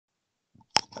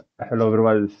Hello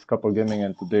everybody, this is Couple Gaming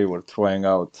and today we're trying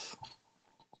out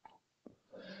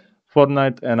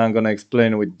Fortnite and I'm gonna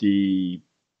explain with the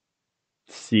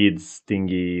seeds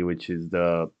thingy, which is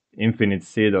the infinite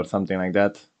seed or something like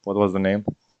that. What was the name?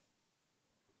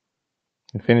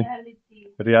 Infinite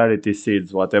reality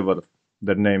seeds, whatever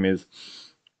their name is.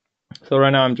 So right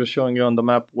now I'm just showing you on the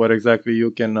map where exactly you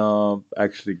can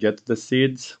actually get the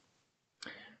seeds.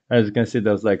 As you can see,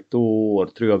 there's like 2 or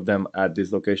 3 of them at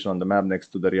this location on the map next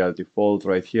to the reality falls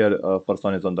right here. First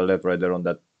one is on the left right there on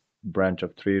that branch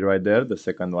of tree right there. The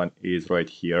second one is right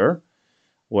here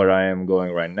where I am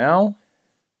going right now.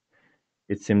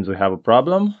 It seems we have a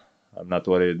problem. I'm not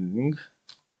worrying.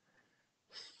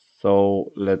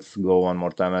 So let's go one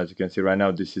more time. As you can see right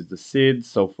now, this is the seed.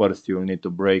 So first you'll need to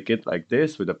break it like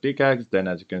this with a pickaxe. Then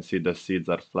as you can see, the seeds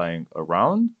are flying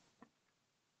around.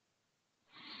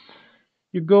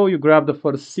 You go, you grab the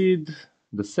first seed,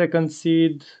 the second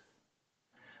seed.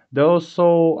 They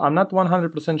also, I'm not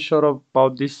 100% sure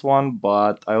about this one,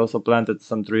 but I also planted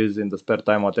some trees in the spare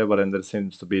time, whatever, and there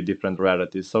seems to be different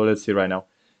rarities. So let's see right now.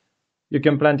 You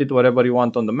can plant it wherever you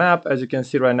want on the map. As you can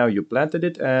see right now, you planted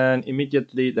it and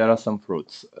immediately there are some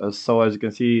fruits. So as you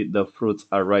can see, the fruits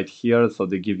are right here. So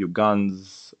they give you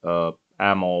guns,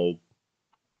 ammo,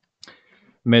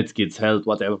 medkits, health,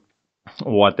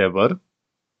 whatever.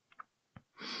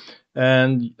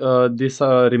 And this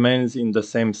remains in the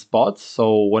same spot,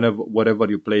 so wherever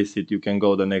you place it, you can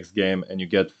go the next game and you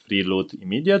get free loot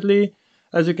immediately.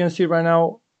 As you can see right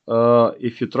now,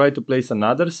 if you try to place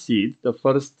another seed, the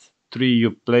first 3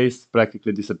 you placed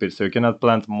practically disappear, so you cannot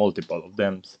plant multiple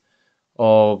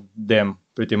of them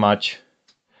pretty much.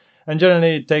 And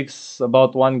generally it takes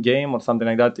about 1 game or something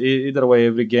like that. Either way,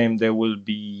 every game they will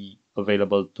be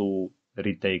available to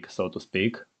retake, so to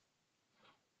speak.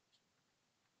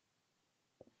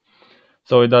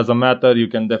 So it doesn't matter, you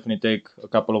can definitely take a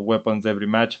couple of weapons every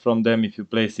match from them if you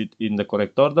place it in the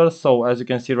correct order. So as you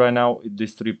can see right now,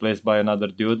 this is replaced by another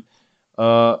dude.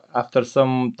 After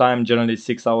some time, generally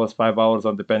 6 hours, 5 hours,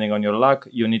 or depending on your luck,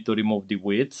 you need to remove the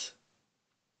weeds.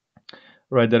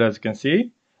 Right there as you can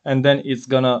see. And then it's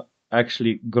gonna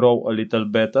actually grow a little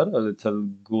better, a little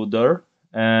gooder.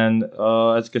 And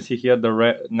as you can see here,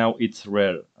 now it's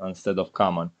rare instead of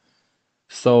common.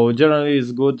 So generally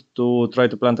it's good to try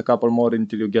to plant a couple more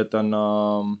until you get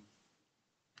an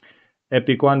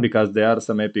epic one, because there are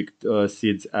some epic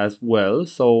seeds as well.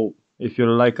 So if you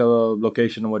like a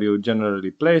location where you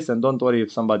generally place, and don't worry if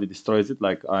somebody destroys it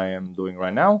like I am doing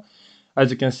right now,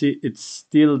 as you can see it's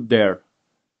still there.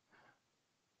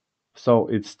 So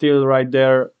it's still right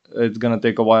there. It's gonna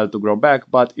take a while to grow back,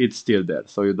 but it's still there,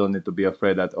 so you don't need to be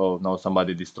afraid that, oh no,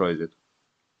 somebody destroys it.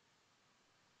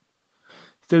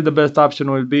 Still, the best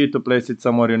option will be to place it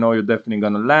somewhere you know you're definitely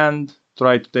gonna land.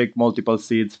 Try to take multiple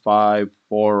seeds, 5,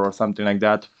 4 or something like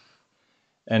that,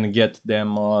 and get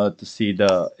them to see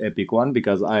the epic one,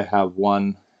 because I have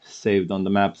one saved on the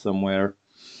map somewhere,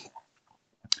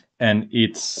 and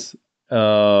it's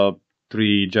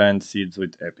 3 giant seeds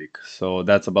with epic. So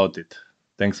that's about it.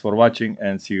 Thanks for watching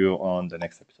and see you on the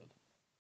next episode.